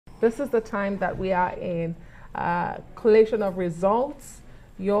This is the time that we are in collation of results.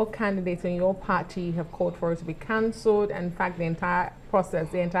 Your candidates and your party have called for it to be cancelled. In fact, the entire process,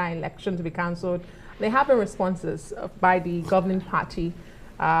 the entire election to be cancelled. There have been responses by the governing party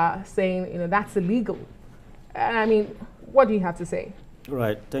saying, that's illegal. And I mean, what do you have to say?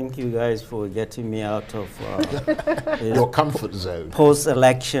 Right. Thank you guys for getting me out of your comfort zone.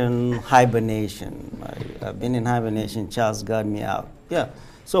 Post-election hibernation. I've been in hibernation. Charles got me out. Yeah.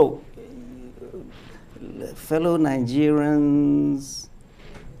 So, fellow Nigerians,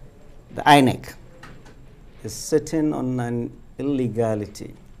 the INEC is sitting on an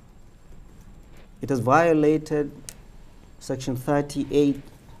illegality. It has violated Section 38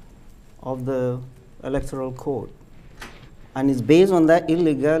 of the Electoral Code. And it's based on that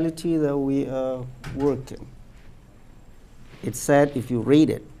illegality that we are working. It said, if you read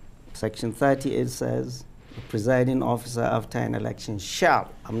it, Section 38 says, the presiding officer after an election shall.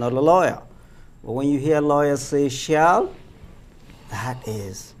 I'm not a lawyer, but when you hear lawyers say shall, that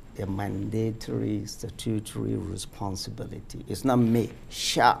is a mandatory statutory responsibility. It's not me,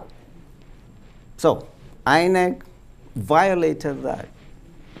 shall. So, INEC violated that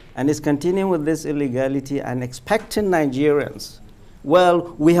and is continuing with this illegality and expecting Nigerians,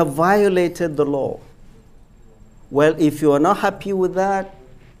 well, we have violated the law. Well, if you are not happy with that,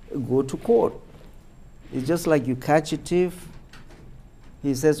 go to court. It's just like you catch a thief.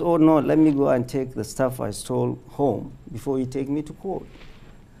 He says, oh no, let me go and take the stuff I stole home before you take me to court.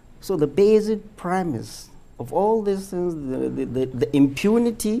 So the basic premise of all these things, the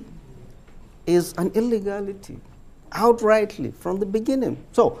impunity is an illegality, outrightly, from the beginning.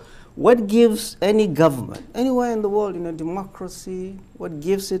 So what gives any government, anywhere in the world, in a democracy, what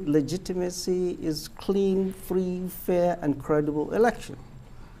gives it legitimacy is clean, free, fair, and credible election.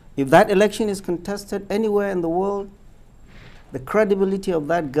 If that election is contested anywhere in the world, the credibility of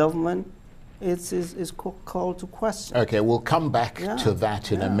that government is called to question. Okay, we'll come back to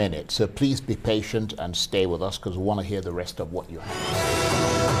that in a minute. So please be patient and stay with us because we want to hear the rest of what you have to say.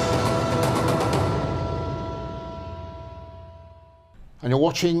 And you're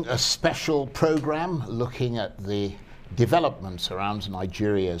watching a special program looking at the developments around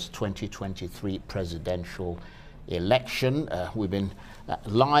Nigeria's 2023 presidential election. We've been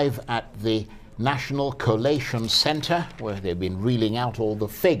live at the National Collation Center, where they've been reeling out all the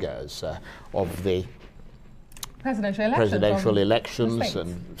figures of the presidential elections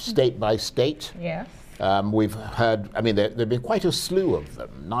and state by state. Yes. We've heard, I mean, there have been quite a slew of them.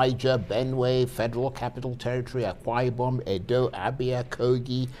 Niger, Benue, Federal Capital Territory, Akwa Ibom, Edo, Abia,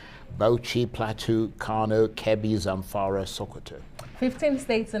 Kogi, Bauchi, Plateau, Kano, Kebbi, Zamfara, Sokoto. 15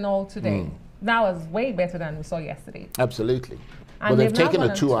 states in all today. That was way better than we saw yesterday. Absolutely. And well, they've taken a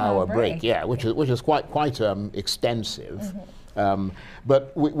 2-hour break. Yeah, which is quite extensive.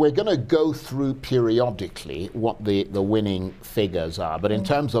 But we're going to go through periodically what the winning figures are. But in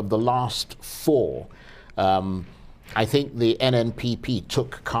terms of the last four, I think the NNPP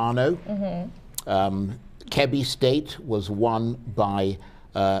took Kano. Kebbi State was won by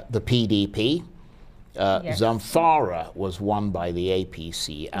the PDP. Yes. Zamfara was won by the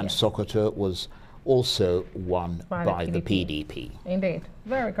APC, and Sokoto was also won by the PDP. Indeed.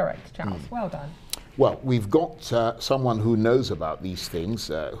 Very correct, Charles. Well done. Well, we've got someone who knows about these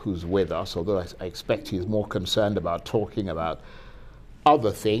things who's with us, although I expect he's more concerned about talking about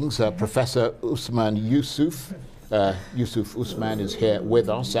other things. Professor Usman Yusuf. Yusuf Usman is here with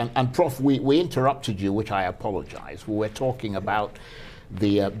us. And Prof, we interrupted you, which I apologize. We were talking about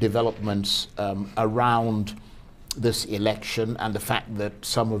the developments around this election and the fact that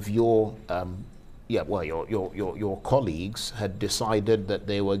some of your your colleagues had decided that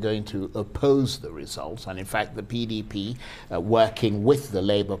they were going to oppose the results, and in fact the PDP, working with the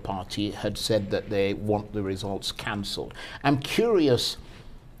Labour Party, had said that they want the results cancelled. I'm curious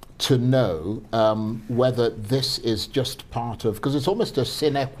to know whether this is just part of, because it's almost a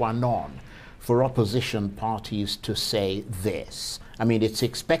sine qua non for opposition parties to say this. I mean, it's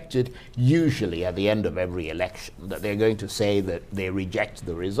expected usually at the end of every election that they're going to say that they reject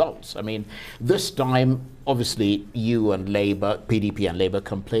the results. I mean, this time, obviously, you and Labour, PDP and Labour,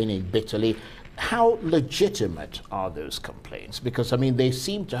 complaining bitterly. How legitimate are those complaints? Because, I mean, they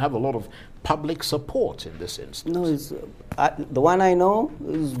seem to have a lot of public support in this instance. No, it's, the one I know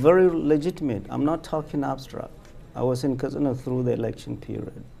is very legitimate. I'm not talking abstract. I was in Kazana through the election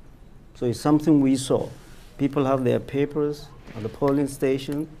period. So it's something we saw. People have their papers at the polling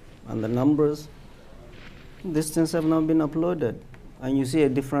station and the numbers. These things have not been uploaded. And you see a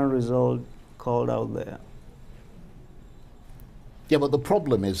different result called out there. Yeah, but the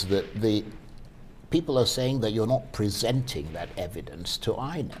problem is that the people are saying that you're not presenting that evidence to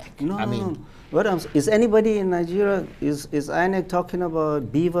INEC. No, I mean, what is anybody in Nigeria, is INEC talking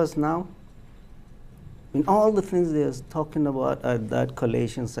about beavers now? In all the things they're talking about at that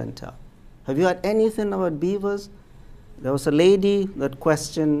collation center, have you heard anything about beavers? There was a lady that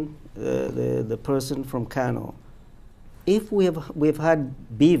questioned the person from Kano. If we've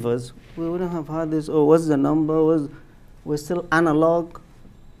had beavers, we wouldn't have had this. Oh, what's the number? We're still analog.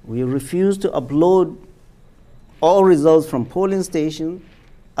 We refuse to upload all results from polling stations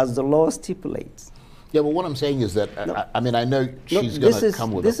as the law stipulates. yeah, but what I'm saying is that, No. I mean, I know she's going to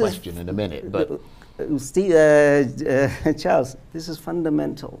come with a question in a minute, but... Charles, this is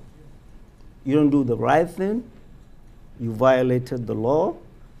fundamental. You don't do the right thing. You violated the law.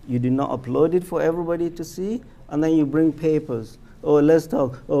 You did not upload it for everybody to see. And then you bring papers. Oh, let's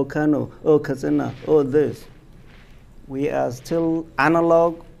talk. Oh, Kano. Oh, Katsina. Oh, this. We are still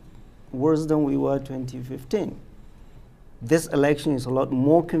analog, worse than we were 2015. This election is a lot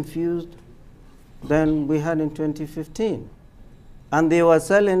more confused than we had in 2015. And they were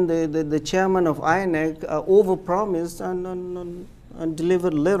selling, the chairman of INEC overpromised and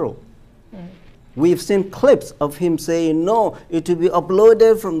delivered little. Mm. We've seen clips of him saying, no, it will be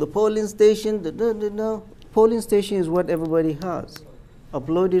uploaded from the polling station. No. Polling station is what everybody has.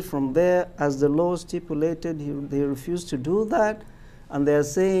 Uploaded from there as the law stipulated. They refuse to do that. And they're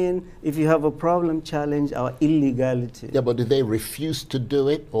saying, if you have a problem, challenge our illegality. Yeah, but did they refuse to do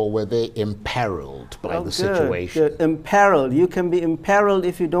it, or were they imperiled by the situation? Good. Imperiled. You can be imperiled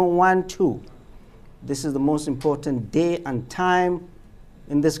if you don't want to. This is the most important day and time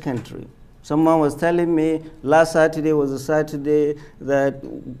in this country. Someone was telling me last Saturday was a Saturday that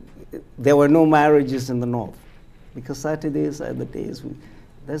there were no marriages in the north, because Saturdays are the days.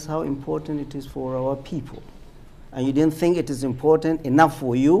 That's how important it is for our people. And you didn't think it is important enough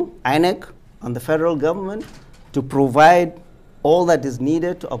for you, INEC, and the federal government, to provide all that is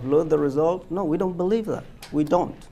needed to upload the result? No, we don't believe that. We don't.